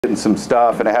getting some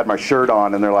stuff, and I had my shirt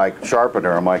on, and they're like,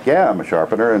 "Sharpener." I'm like, "Yeah, I'm a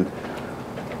sharpener."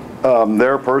 And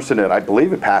their person, I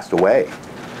believe it passed away.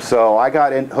 So I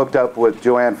got hooked up with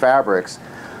JoAnn Fabrics.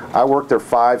 I worked their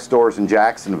 5 stores in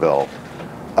Jacksonville.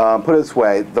 Put it this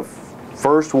way, the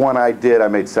first one I did, I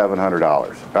made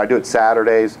 $700. I do it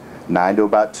Saturdays, 9 to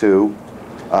about 2.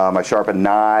 I sharpen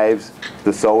knives,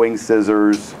 the sewing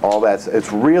scissors, all that.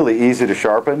 It's really easy to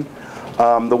sharpen.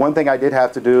 The one thing I did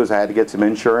have to do is I had to get some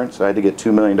insurance. I had to get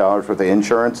 $2 million worth of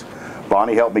insurance.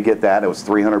 Bonnie helped me get that. It was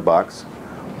 $300.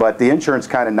 But the insurance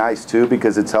kind of nice too,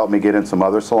 because it's helped me get in some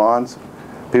other salons.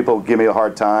 People give me a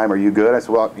hard time. "Are you good?" I said,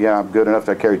 "Well, yeah, I'm good enough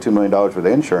to carry $2 million worth of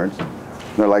insurance." And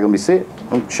they're like, "Let me see it."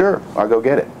 I'm sure, I'll go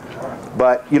get it.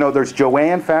 But you know, there's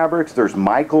JoAnn Fabrics, there's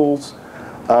Michael's.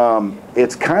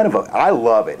 It's kind of I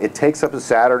love it. It takes up a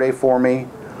Saturday for me.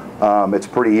 It's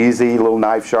pretty easy, little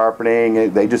knife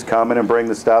sharpening. They just come in and bring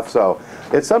the stuff. So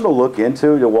it's something to look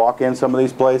into. You walk in some of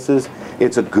these places.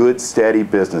 It's a good, steady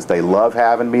business. They love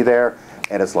having me there,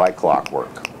 and it's like clockwork.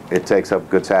 It takes up a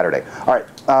good Saturday. All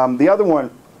right, the other one,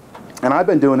 and I've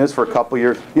been doing this for a couple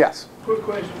years. Yes? Quick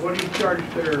question. What do you charge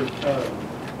their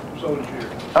soda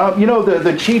shears? You know,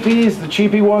 the cheapies, the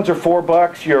cheapy ones are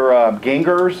 $4. Your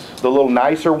Gingers, the little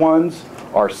nicer ones,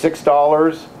 are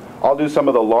 $6. I'll do some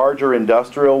of the larger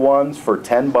industrial ones for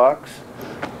 $10.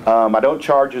 I don't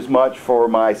charge as much for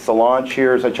my salon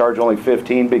shears. I charge only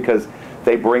 $15 because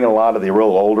they bring a lot of the real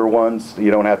older ones. You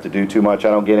don't have to do too much.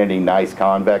 I don't get any nice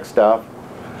convex stuff.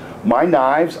 My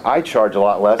knives, I charge a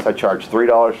lot less. I charge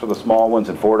 $3 for the small ones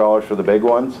and $4 for the big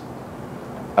ones.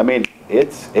 I mean,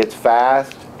 it's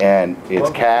fast and it's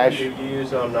cash. What machine do you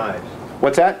use on knives?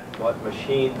 What's that? What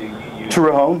machine do you use?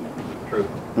 True Home. True.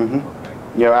 Mm-hmm.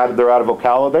 You know, they're out of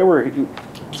Ocala.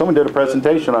 Someone did a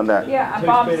presentation on that. Yeah,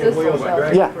 Bob's sister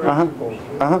sells. Yeah.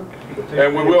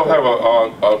 And we will have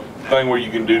a thing where you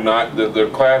can do the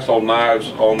class on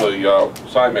knives on the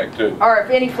CIMAC too. Or if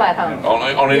any flat home.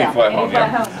 On any flat home,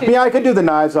 yeah. Yeah, I could do the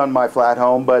knives on my flat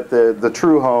home, but the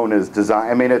True Home is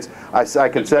designed. I mean, I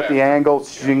can set the angle,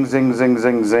 zing, zing, zing,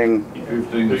 zing, zing.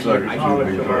 15 seconds.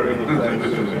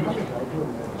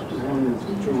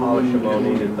 Polish them on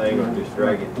anything or just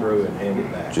drag it through and hand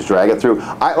it back? Just drag it through.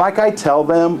 Like I tell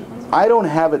them, I don't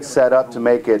have it set up to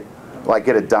make it, like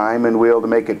get a diamond wheel to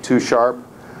make it too sharp.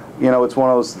 You know, it's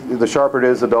one of those, the sharper it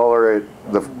is, the duller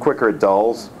the quicker it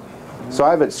dulls. So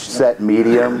I have it set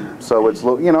medium, so it's,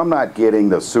 you know, I'm not getting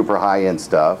the super high-end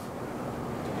stuff.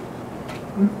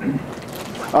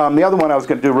 The other one I was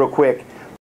going to do real quick,